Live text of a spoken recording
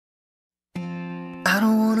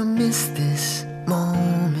wanna miss this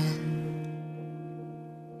moment.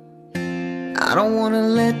 I don't wanna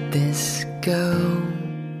let this go.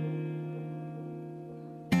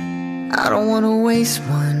 I don't wanna waste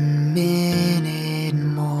 1 minute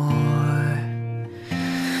more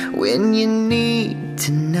when you need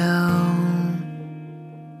to know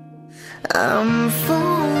I'm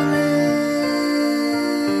falling,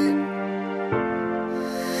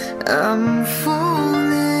 I'm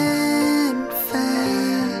falling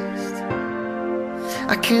fast.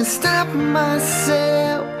 I can't stop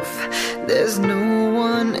myself, there's no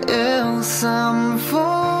one else. I'm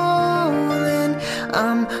falling,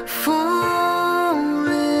 I'm falling.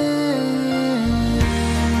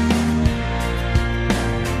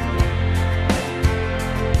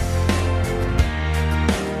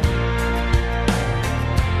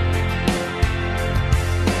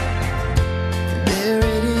 There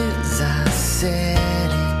it is, I said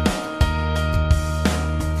it,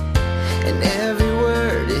 and every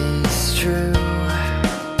word is true.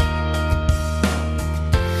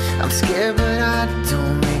 I'm scared but I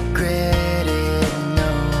don't regret it,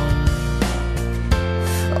 no.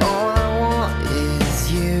 All I want is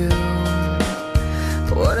you.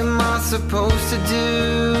 What am I supposed to do?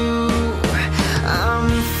 I'm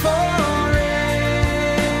falling,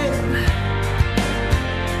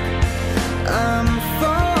 I'm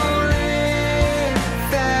falling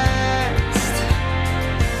fast.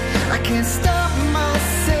 I can't stop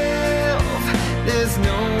myself, there's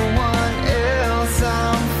no one else.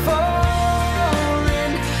 I'm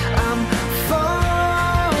falling, I'm falling.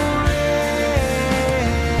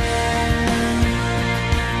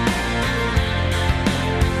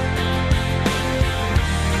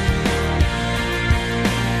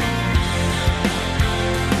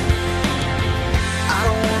 I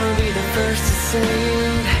don't wanna be the first to say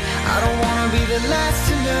it, I don't wanna be the last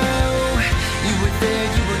to know. You were there,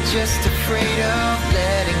 you were just afraid of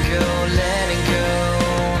letting go, letting go.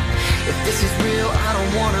 If this is real, I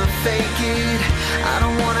don't wanna fake it, I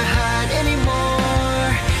don't wanna hide anymore.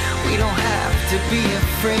 We don't have to be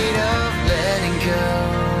afraid of letting go.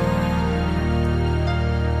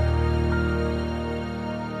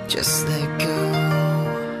 Just let go.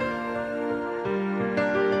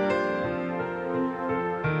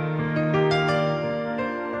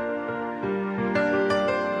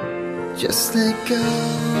 Just let go.